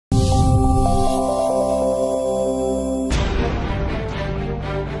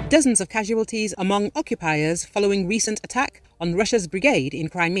dozens of casualties among occupiers following recent attack on Russia's brigade in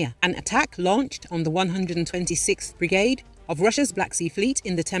Crimea. An attack launched on the 126th Brigade of Russia's Black Sea Fleet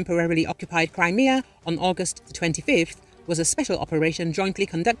in the temporarily occupied Crimea on August the 25th was a special operation jointly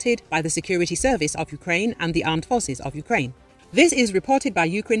conducted by the Security Service of Ukraine and the Armed Forces of Ukraine. This is reported by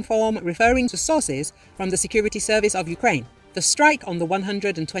Ukrinform, referring to sources from the Security Service of Ukraine. The strike on the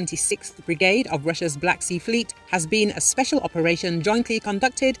 126th Brigade of Russia's Black Sea Fleet has been a special operation jointly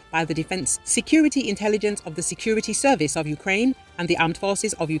conducted by the Defense Security Intelligence of the Security Service of Ukraine and the Armed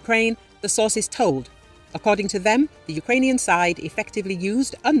Forces of Ukraine, the sources told. According to them, the Ukrainian side effectively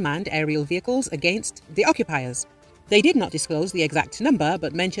used unmanned aerial vehicles against the occupiers. They did not disclose the exact number,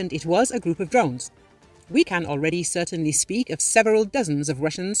 but mentioned it was a group of drones. We can already certainly speak of several dozens of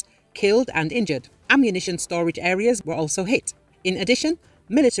Russians killed and injured. Ammunition storage areas were also hit. In addition,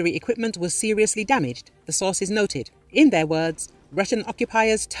 military equipment was seriously damaged, the sources noted. In their words, Russian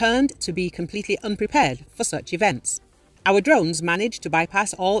occupiers turned to be completely unprepared for such events. Our drones managed to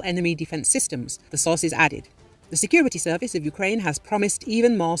bypass all enemy defense systems, the sources added. The Security Service of Ukraine has promised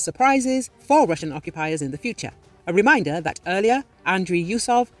even more surprises for Russian occupiers in the future. A reminder that earlier, Andriy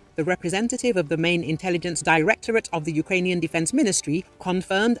Yusov, the representative of the main intelligence directorate of the Ukrainian Defense Ministry,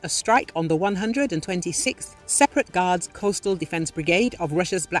 confirmed a strike on the 126th Separate Guards Coastal Defense Brigade of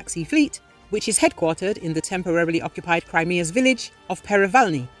Russia's Black Sea Fleet, which is headquartered in the temporarily occupied Crimea's village of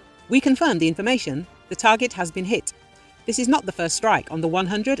Perevalny. We confirmed the information. The target has been hit. This is not the first strike on the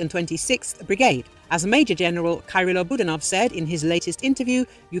 126th Brigade. As Major General Kirill Budanov said in his latest interview,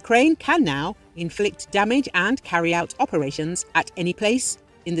 Ukraine can now inflict damage and carry out operations at any place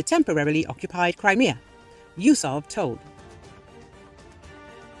in the temporarily occupied Crimea, Yusov told.